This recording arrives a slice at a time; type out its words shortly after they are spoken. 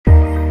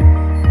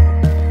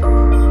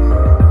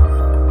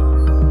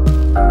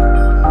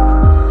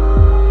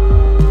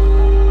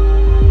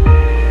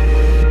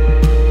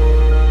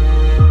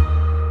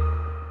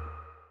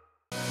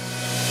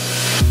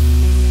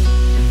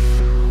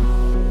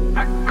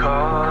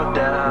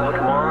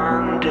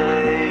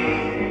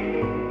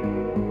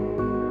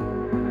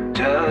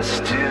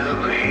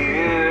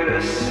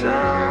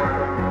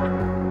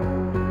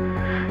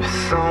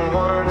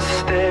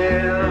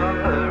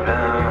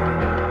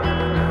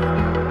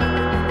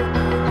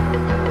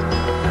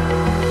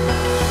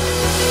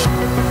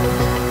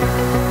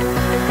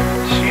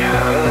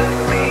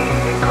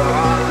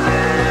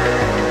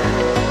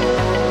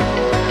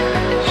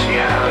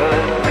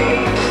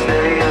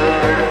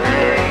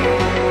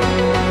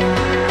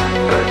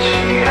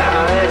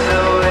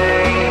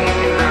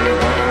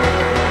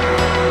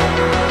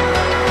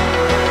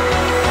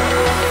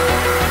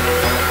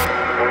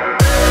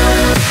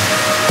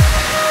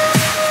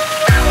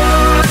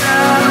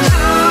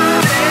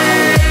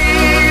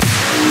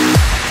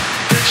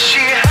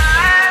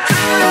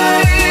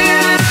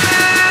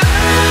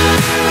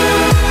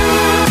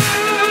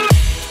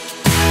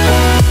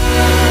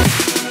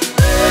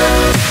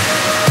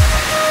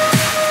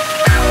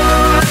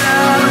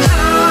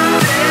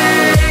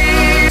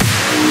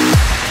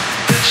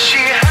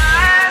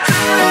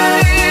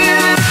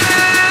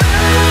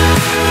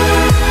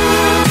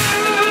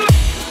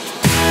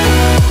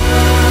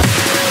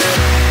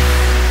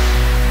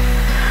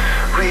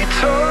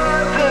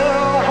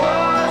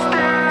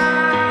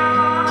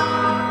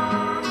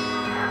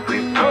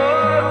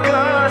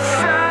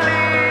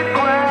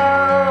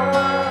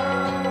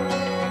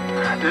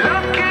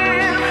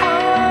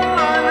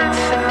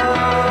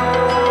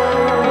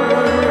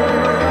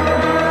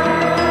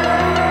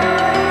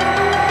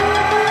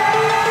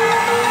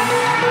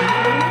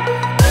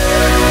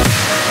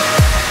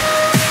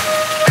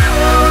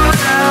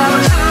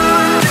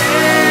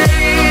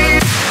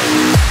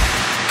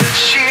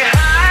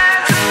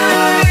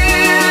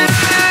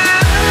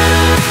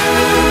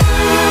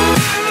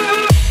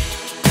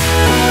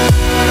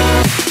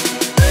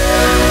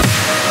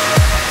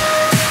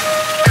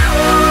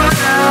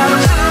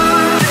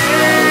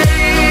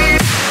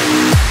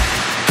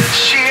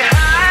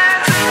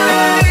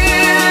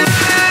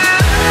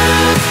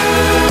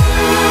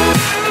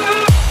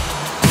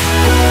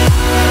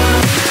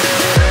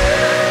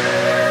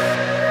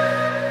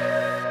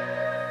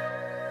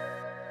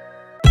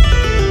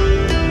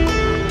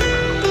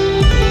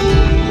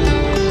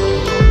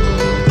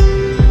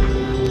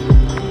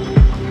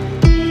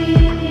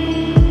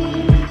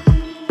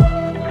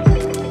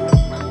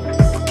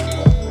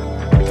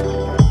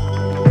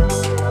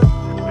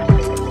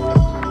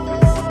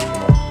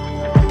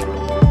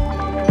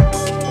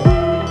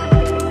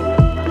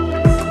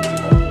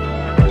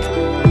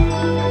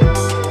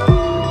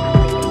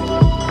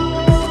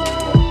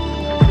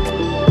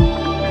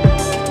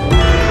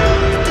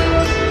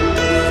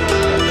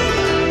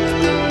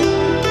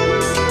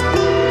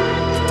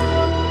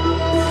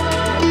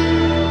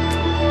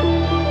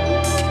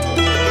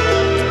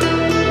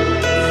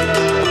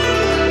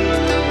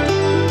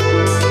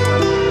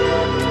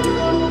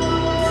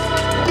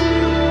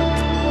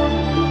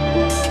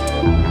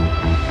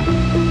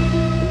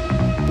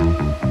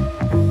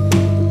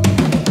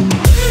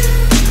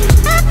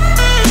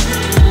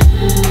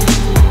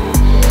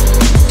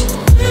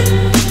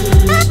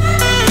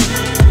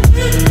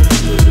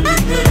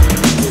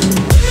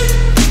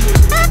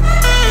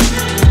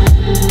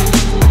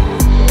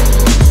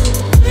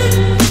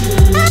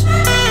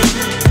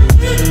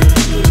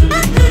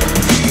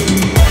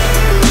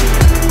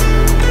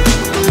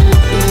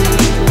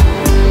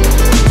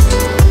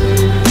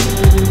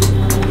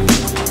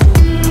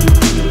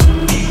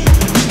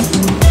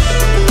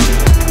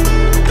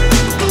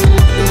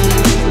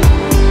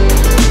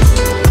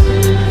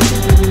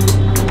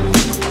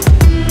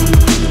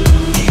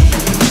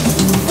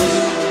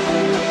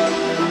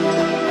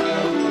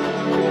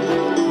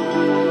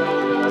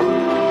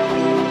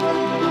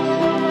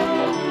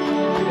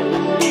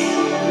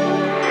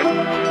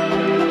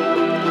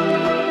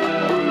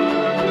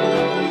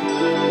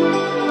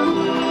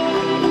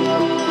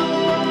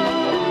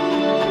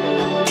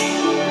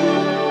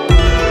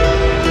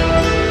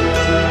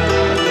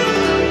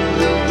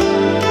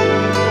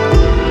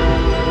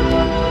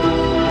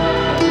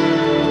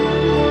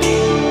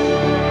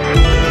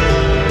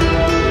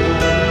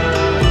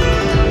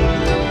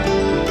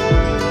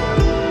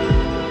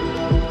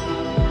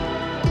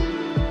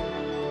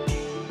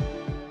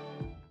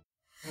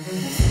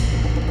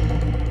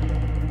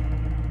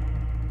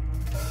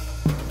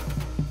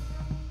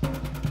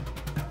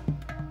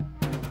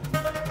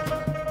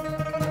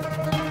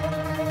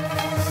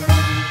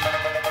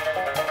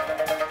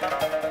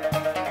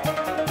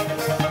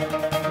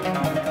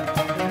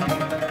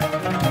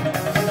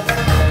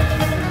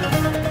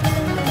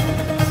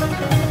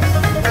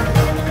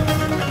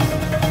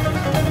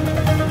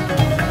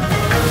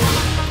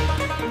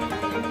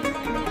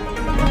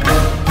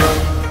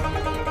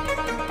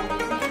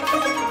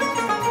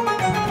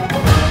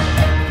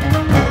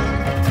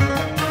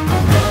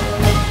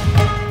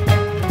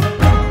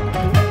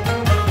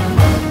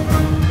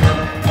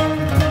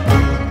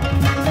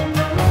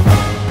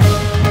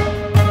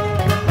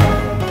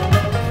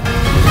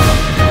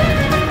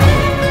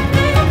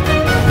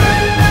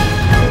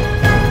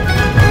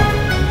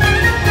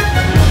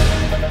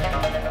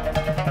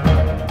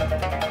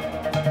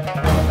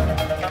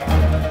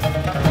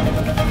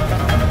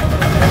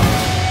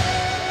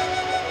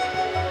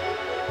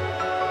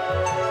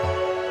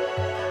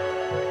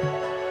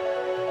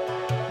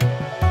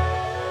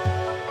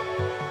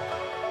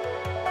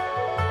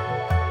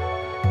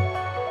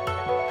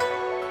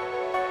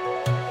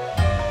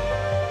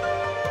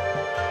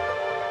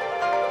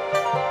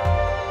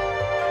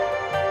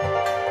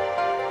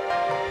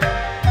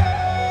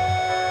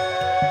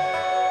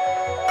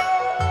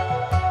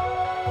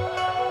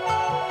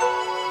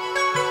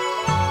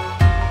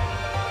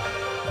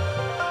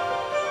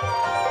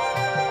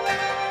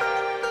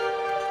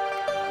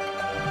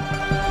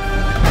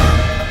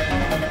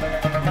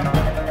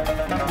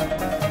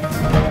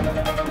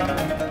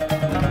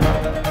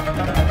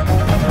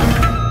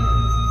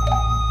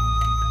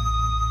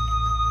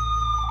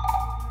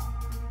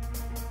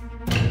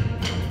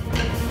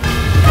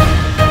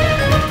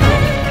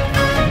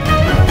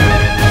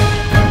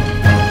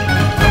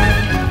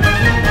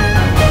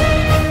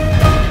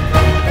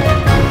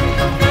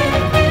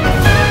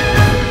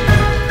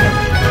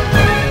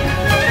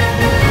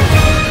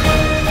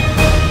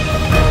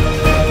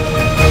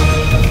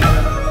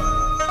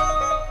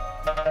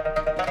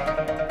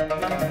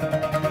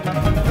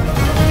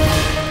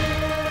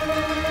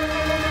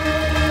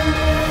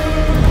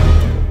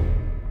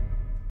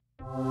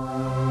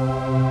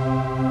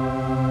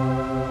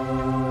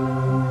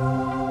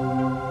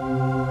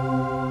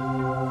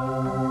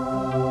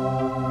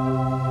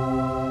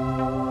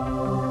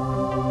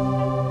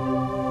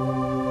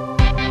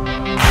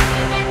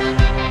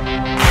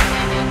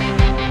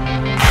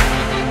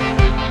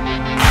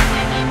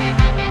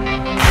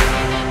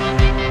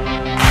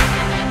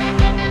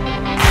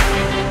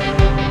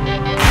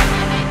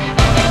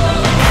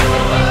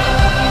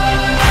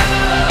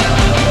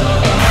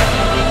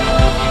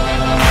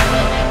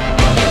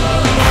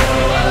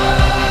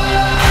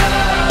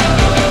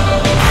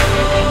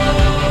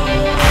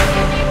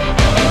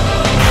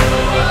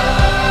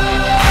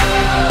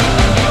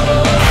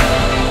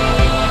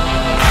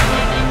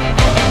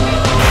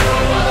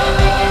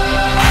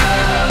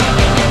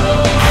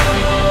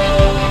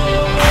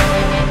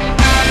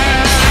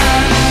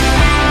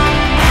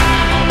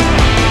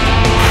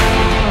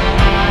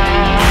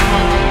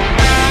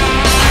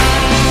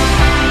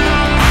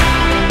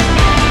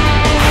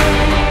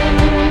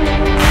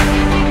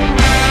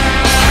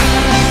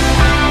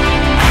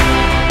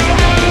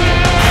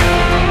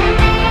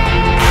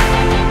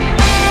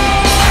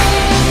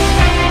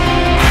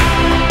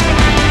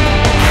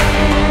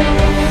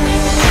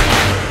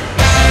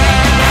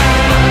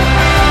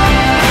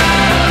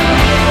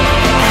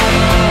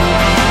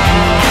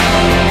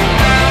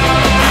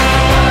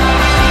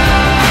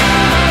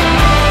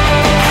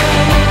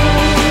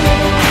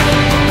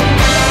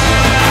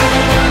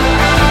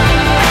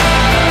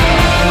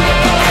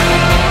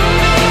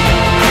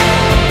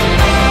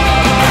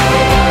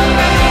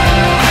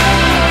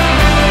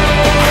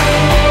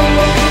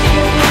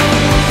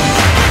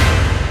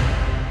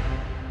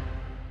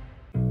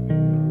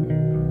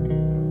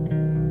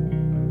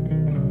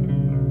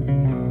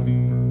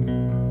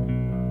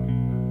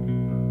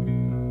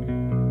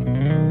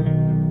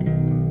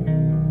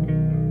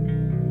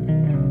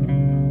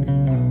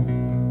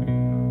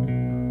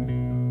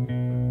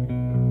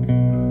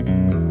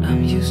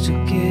I'm used to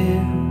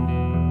give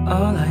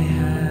all I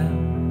have.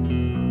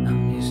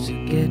 I'm used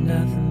to get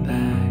nothing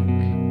back.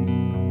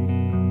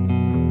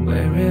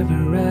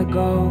 Wherever I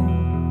go,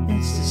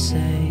 it's the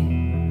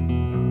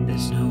same.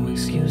 There's no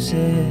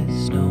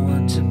excuses, no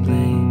one to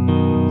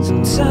blame.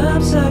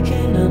 Sometimes I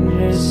can't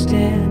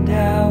understand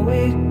how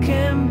it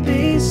can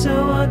be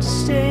so hard to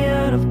stay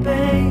out of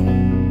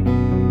pain.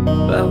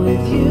 But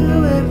with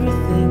you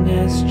everything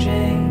has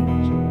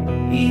changed,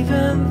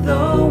 even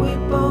though we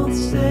both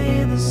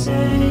stay the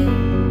same.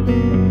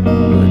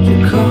 Would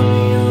you call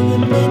me on the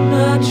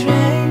midnight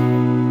train?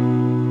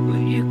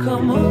 Would you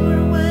come over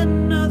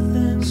when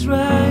nothing's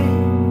right?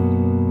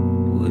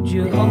 Would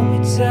you hold me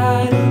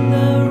tight in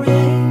the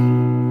rain,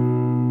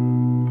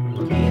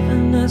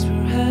 even as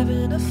we're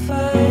having a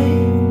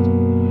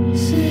fight?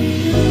 Say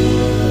you,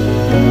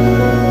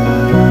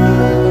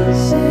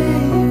 say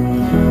you,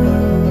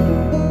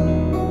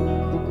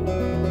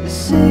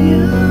 say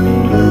you.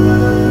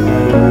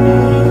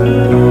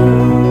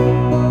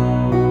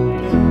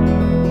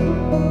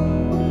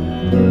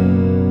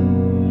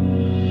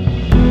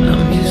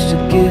 I'm used to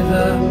give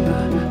up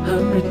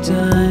 100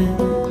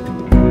 times.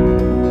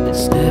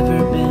 It's never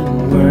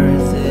been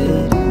worth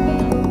it,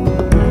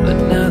 but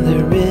now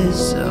there is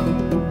so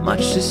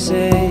much to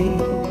say.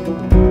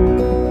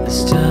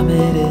 This time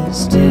it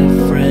is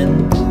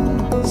different.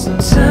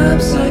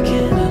 Sometimes I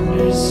can't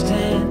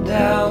understand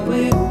how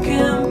it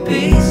can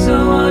be so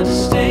hard to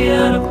stay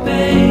out of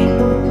pain.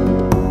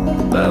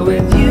 But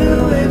with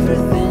you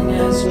everything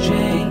has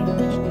changed,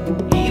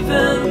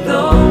 even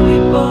though we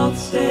both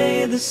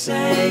stay the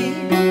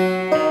same.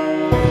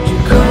 Would you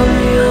call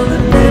me on the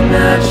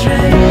midnight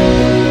train?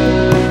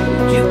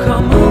 Would you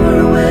come over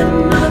when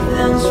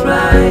nothing's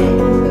right?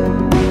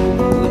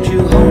 Would you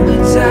hold me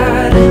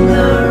tight in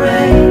the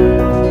rain,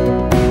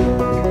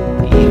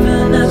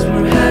 even as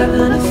we're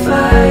having a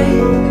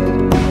fight?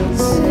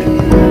 Say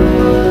you,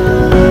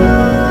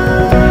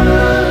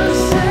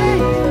 say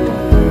you,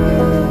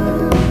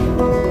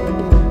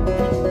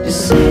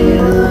 just say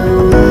you.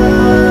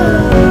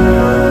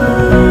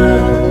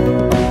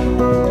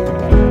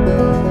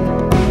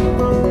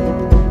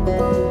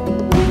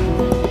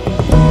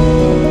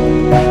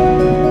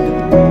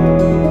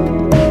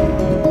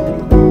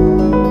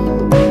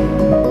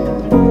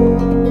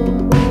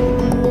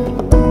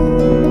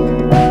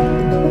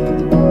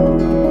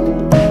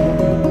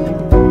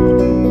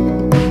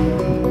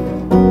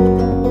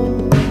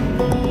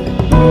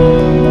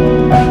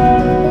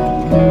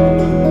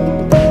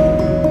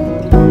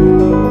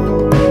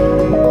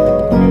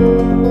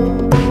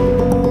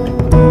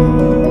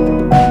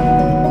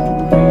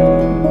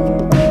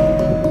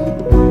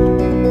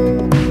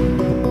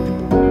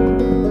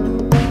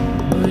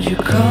 Would you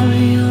call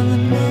me on the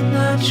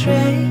midnight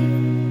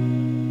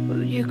train?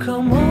 Would you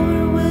come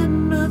over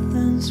when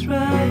nothing's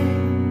right?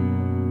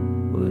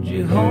 Would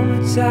you hold me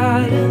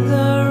tight in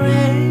the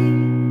rain,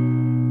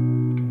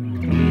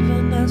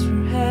 even as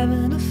we're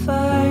having a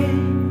fight?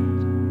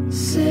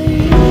 Say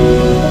you,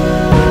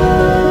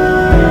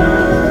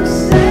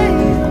 say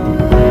you,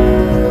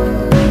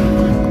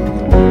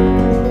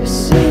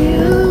 say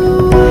you,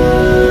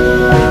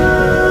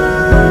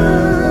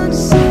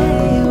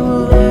 say you,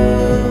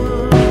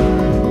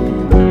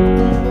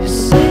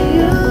 say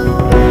you,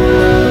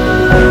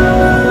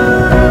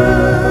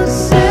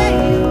 say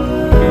you,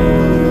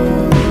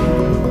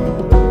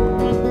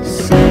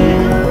 say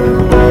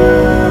you.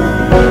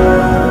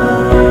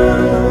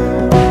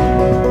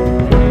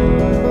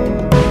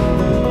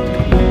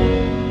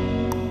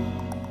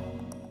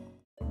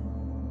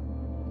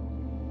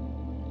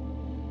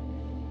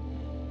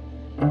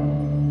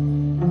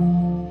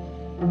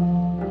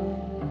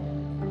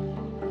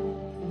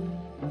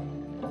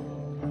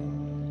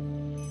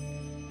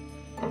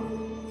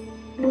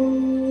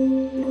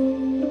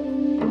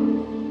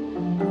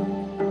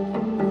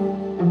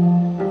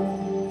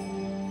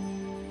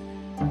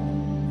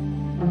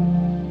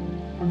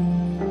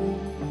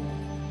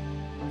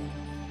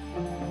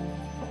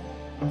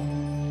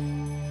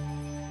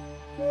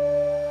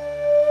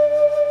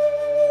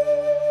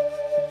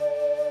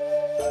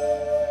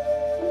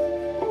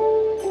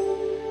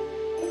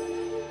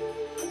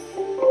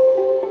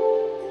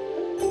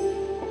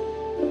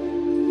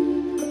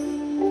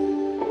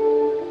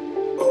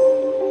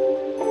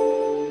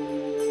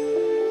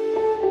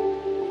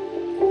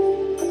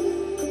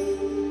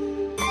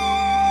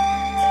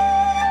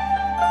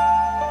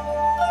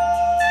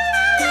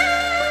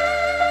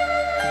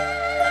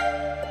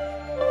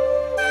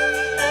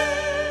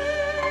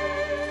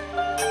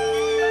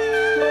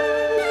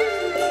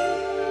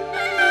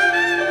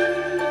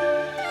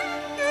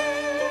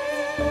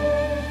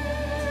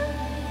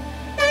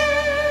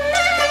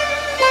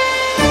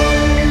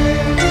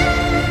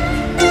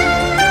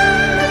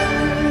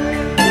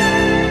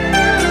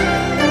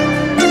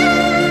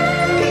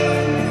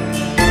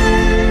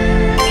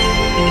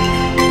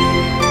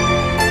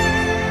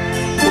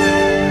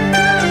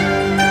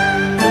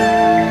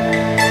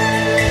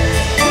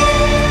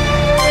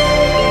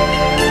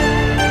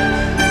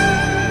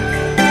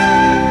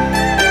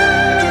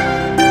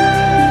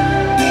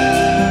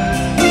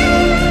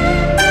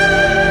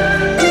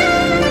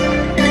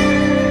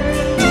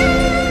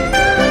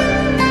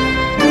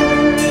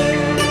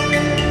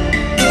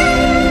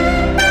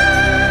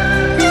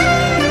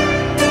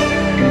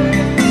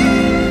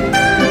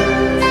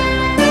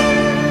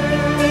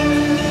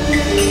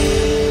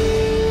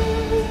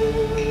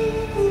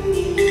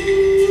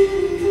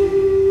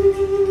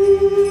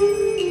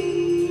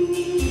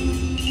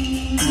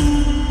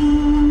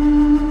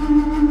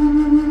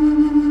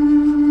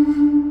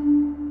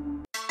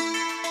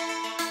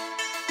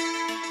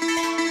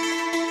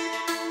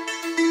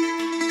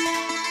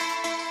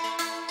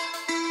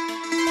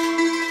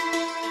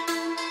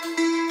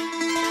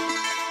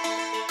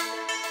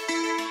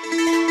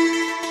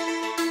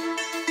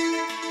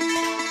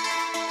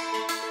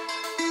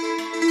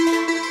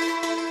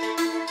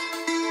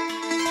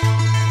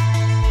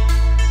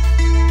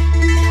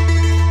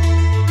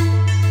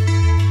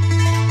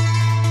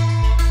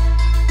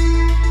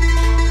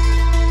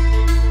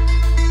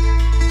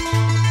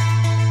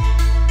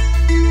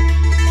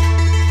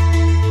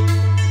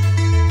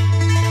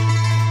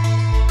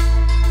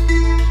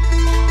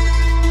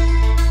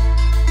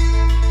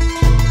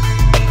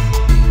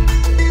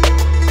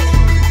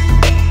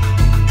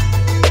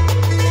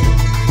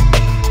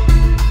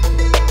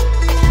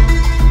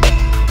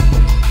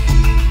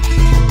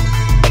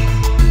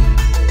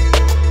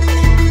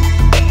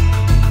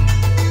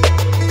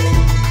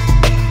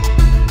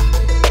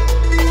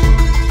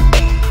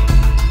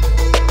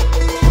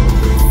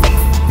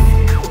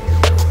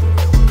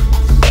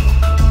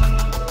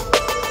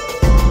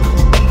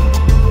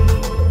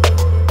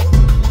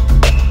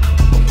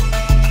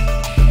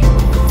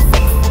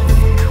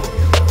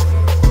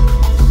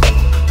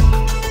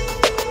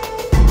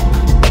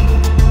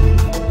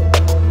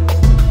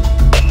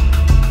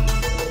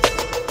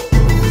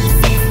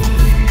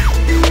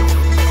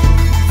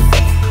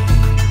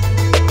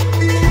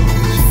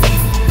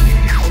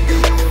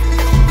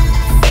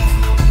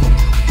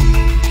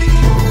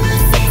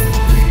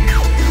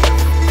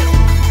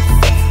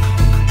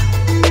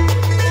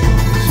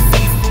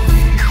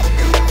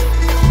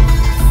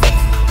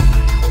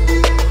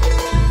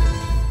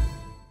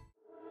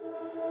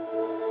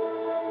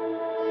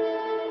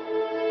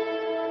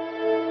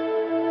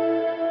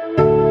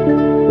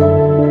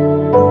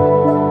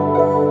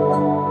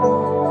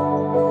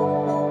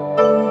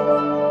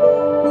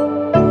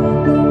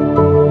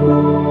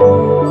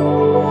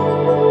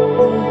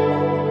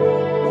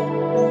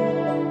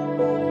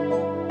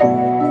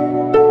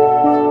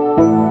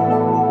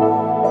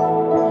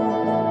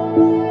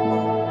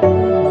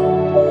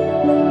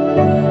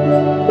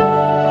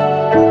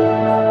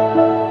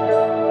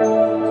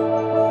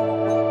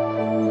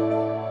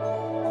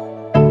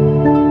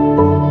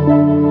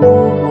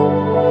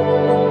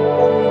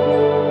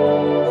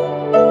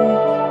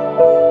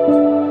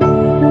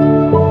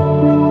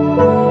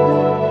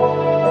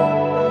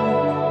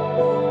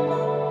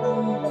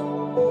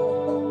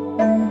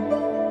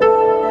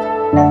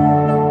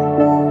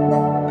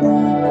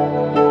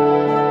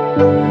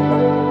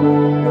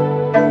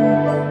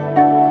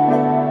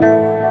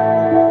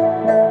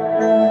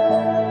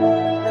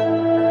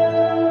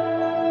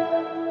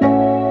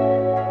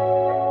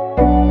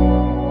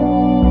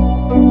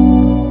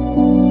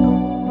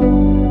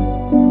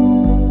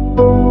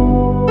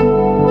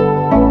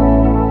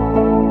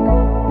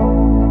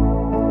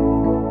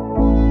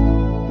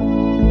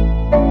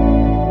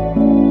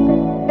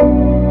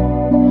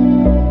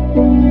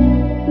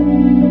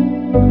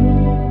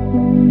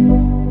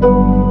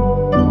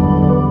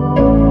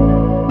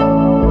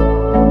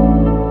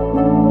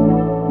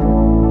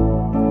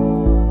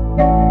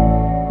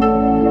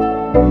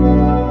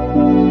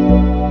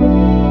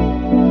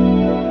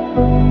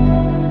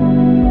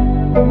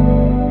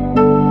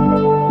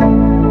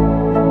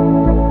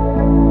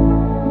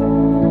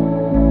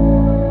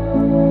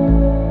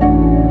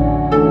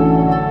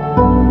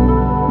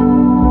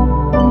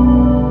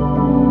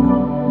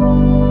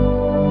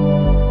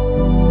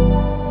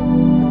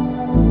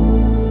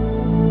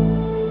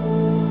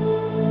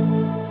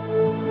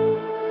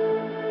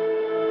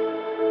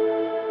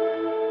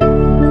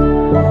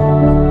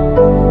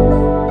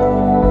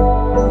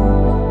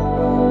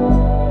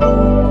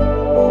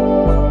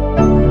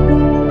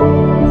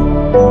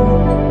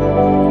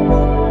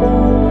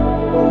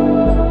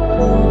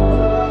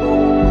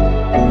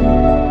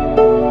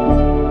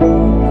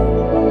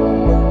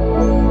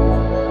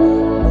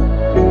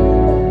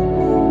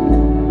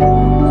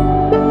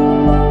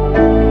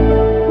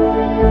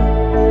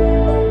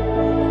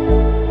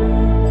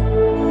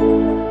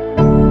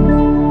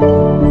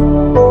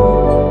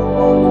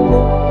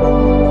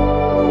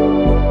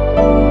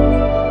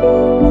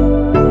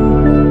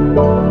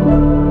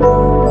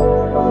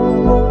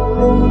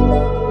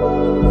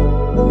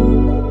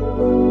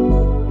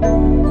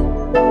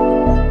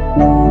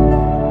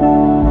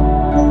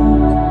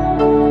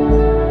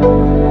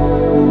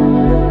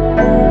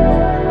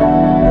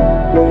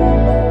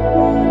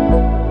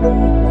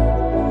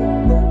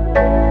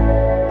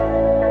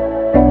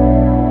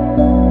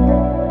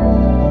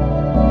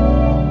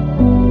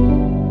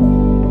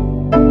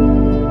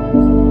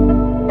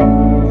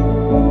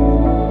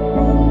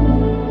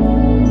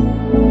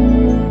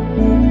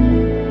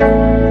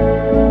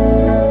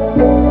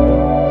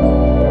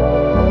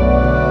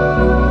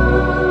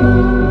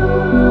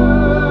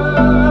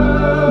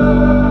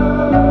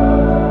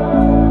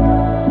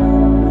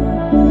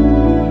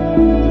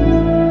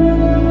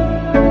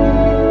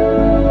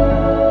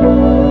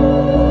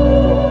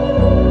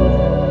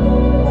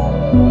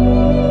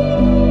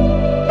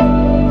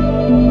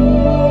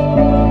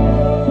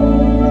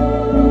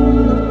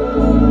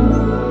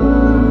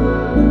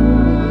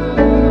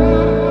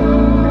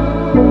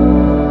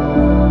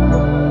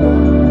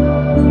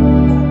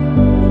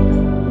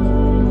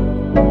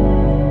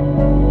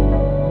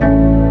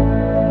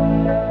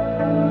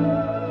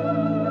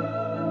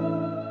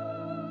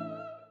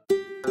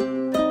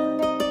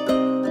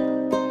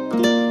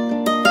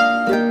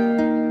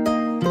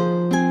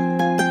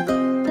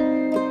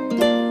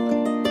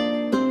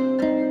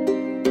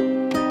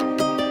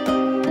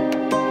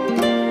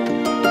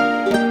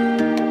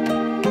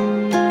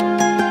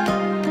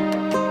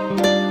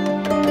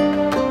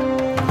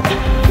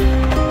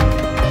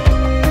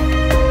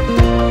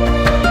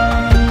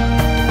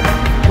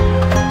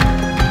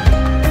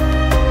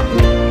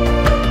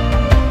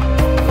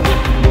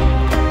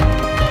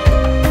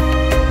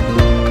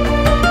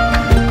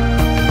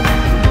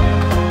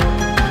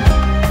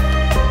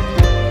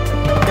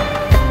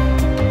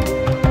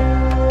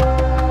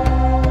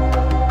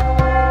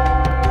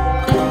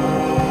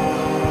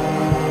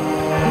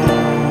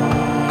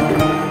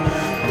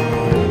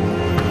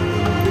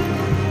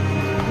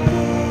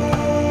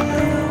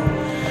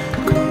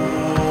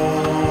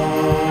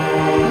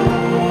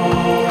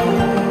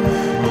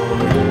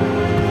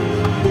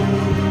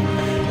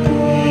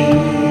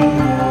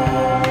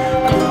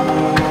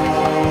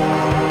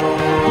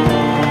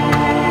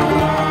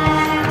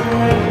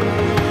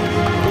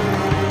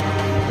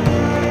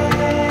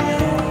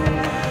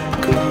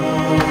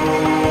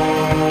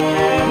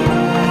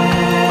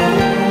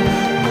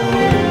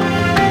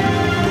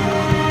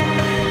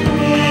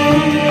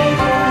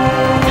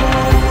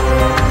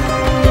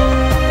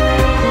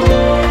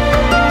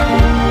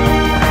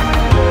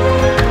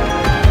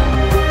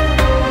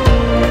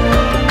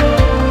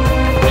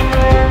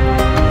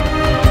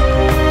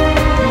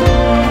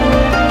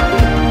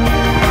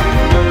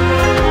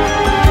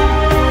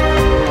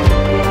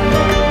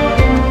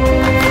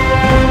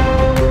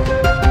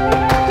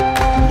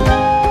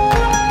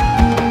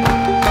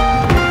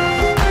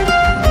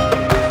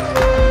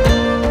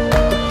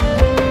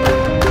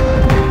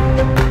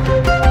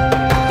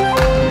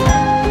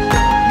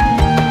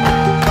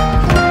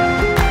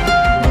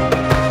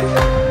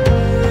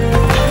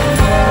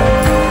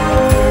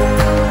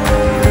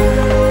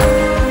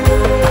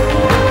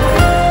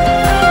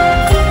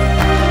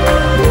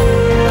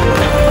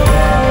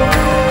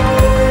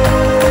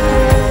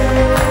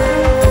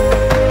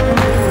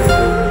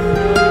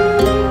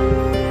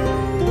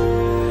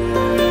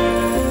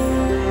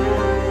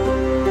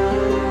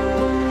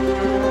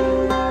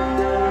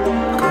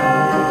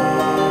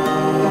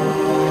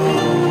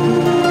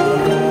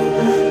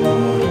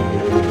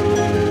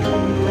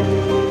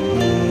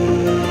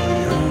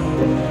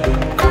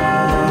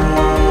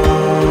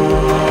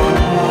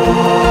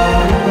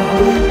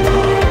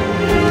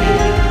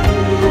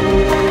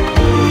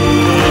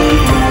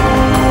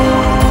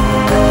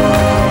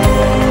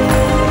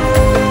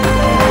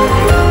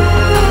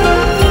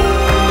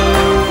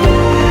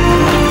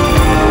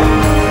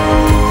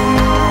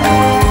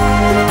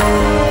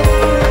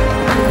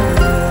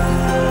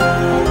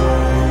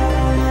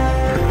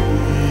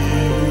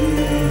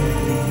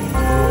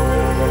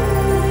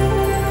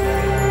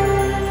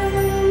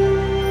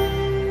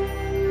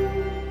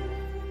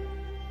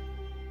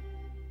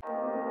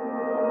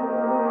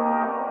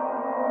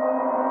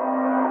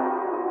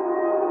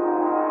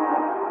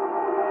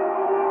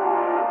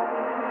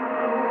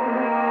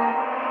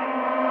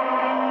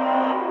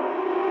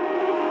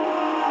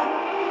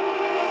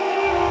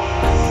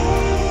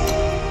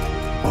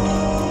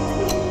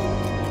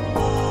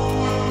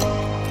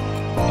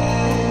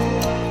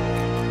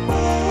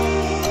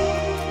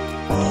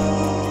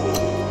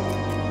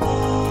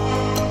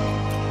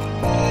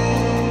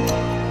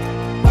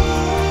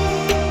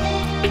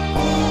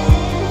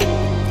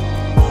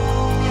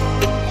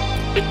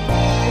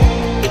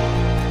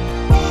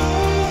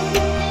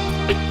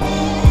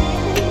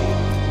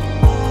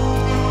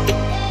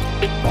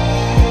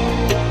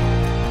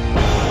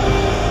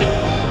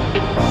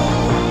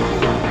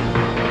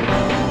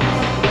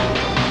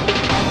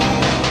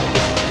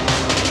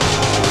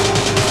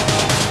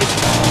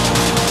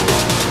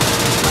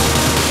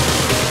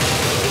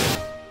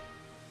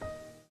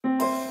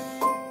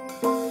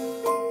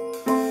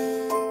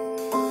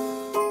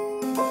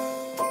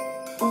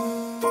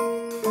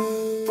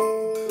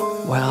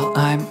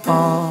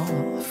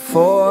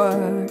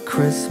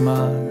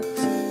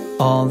 Christmas,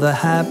 all the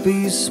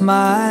happy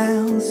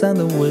smiles and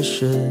the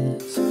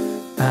wishes,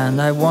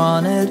 and I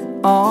want it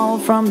all,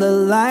 from the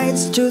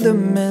lights to the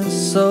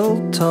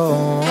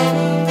mistletoe.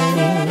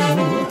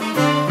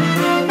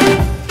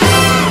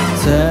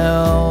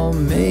 Tell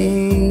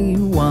me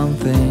one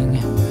thing,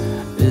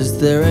 is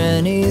there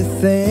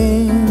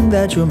anything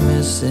that you're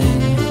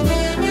missing?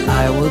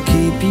 I will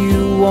keep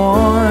you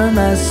warm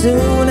as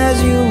soon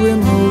as you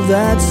remove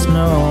that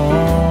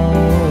snow.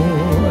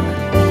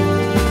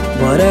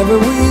 Whatever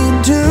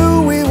we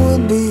do, we will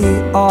be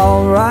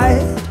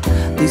alright.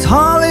 These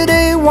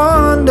holiday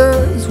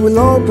wonders will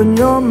open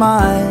your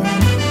mind.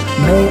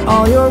 May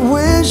all your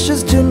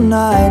wishes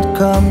tonight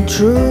come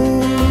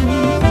true.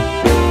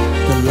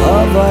 The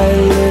love I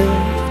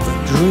lived, the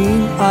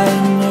dream I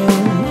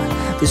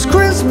knew. This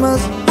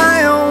Christmas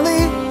I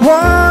only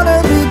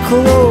wanna be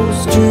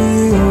close to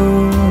you.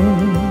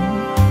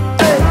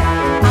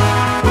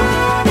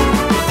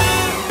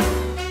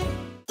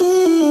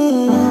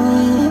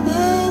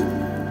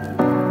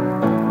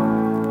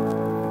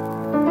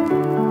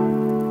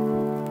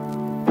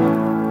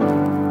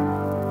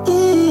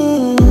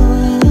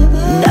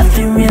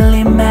 Nothing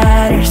really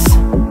matters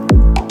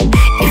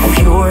if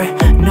you're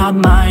not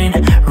mine,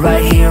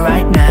 right here,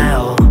 right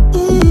now.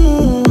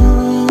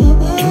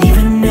 And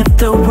even if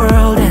the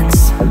world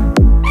ends,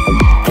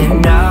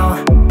 then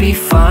I'll be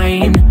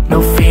fine,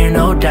 no fear,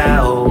 no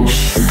doubt.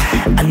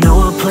 I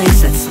know a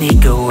place that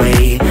sneak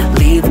away,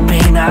 leave the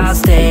pain, I'll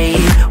stay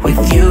with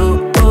you.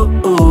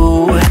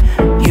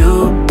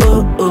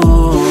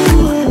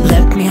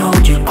 Let me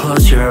hold you,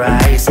 close your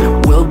eyes,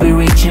 we'll be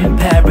reaching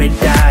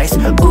paradise.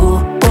 Ooh,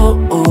 ooh,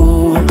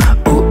 ooh,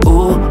 ooh,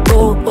 ooh,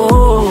 ooh,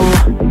 ooh.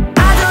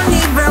 I don't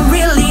even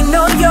really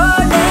know your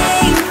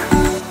name,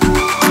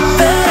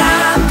 but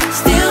I'm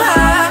still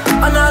high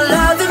on all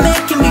love that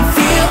making me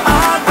feel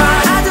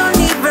alright. I don't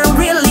even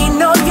really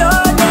know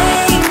your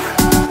name,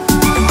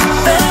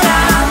 but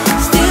I'm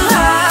still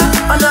high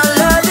on all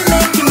love that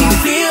making me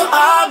feel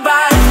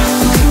alright.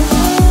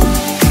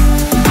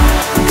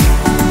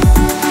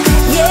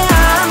 Yeah,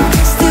 I'm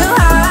still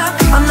high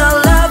on all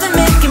love that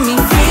making me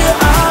feel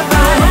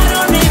alright. I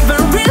don't even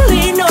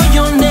really know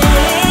your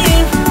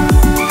name,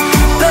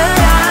 but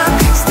I'm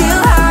still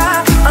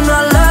high on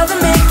all love that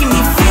making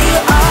me feel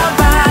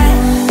alright.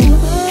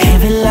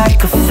 Heavy like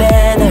a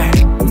feather,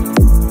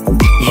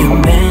 you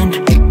mend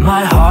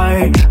my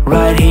heart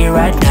right here,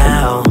 right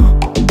now.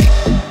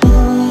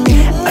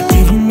 I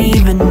didn't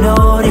even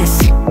notice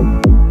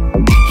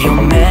your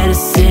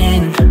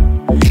medicine,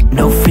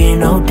 no fear,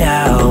 no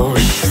doubt.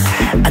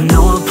 I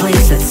know a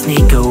place that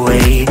sneak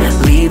away,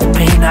 leave the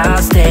pain,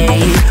 I'll stay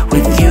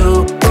with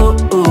you.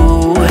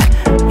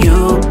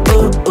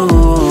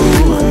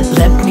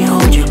 Let me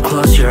hold you,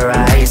 close your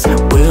eyes,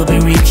 we'll be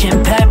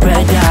reaching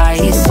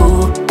paradise.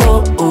 Ooh,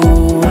 ooh,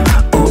 ooh,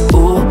 ooh,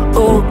 ooh,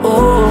 ooh,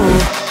 ooh.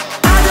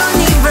 I don't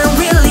even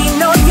really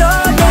know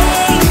your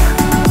name,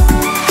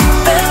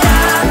 but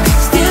I'm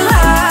still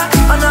high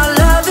on all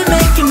love that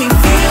making me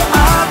feel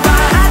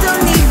alright. I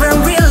don't even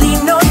really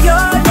know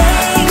your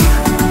name,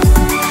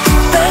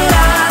 but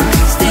I'm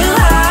still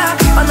high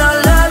on all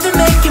love that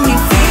making me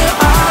feel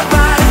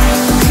alright.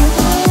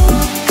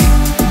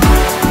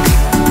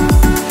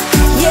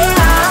 Yeah,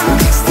 I'm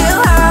still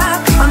high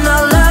on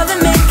all love that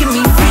making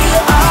me feel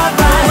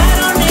alright. I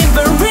don't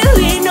even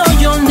really know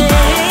your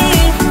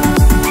name,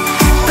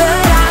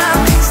 but I'm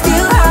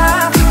still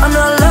high on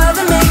all love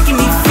that making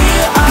me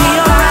feel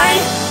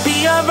alright.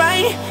 Be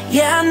alright,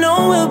 yeah, I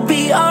know we'll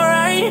be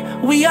alright.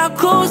 We are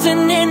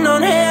closing in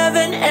on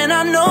heaven, and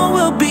I know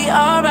we'll be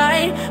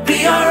alright.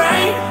 Be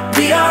alright,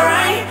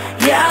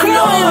 yeah, I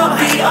know we'll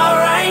be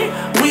alright.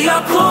 We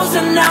are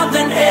closer now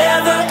than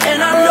ever,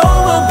 and I know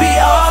we'll be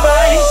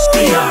alright.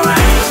 Be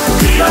alright,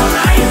 be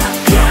alright.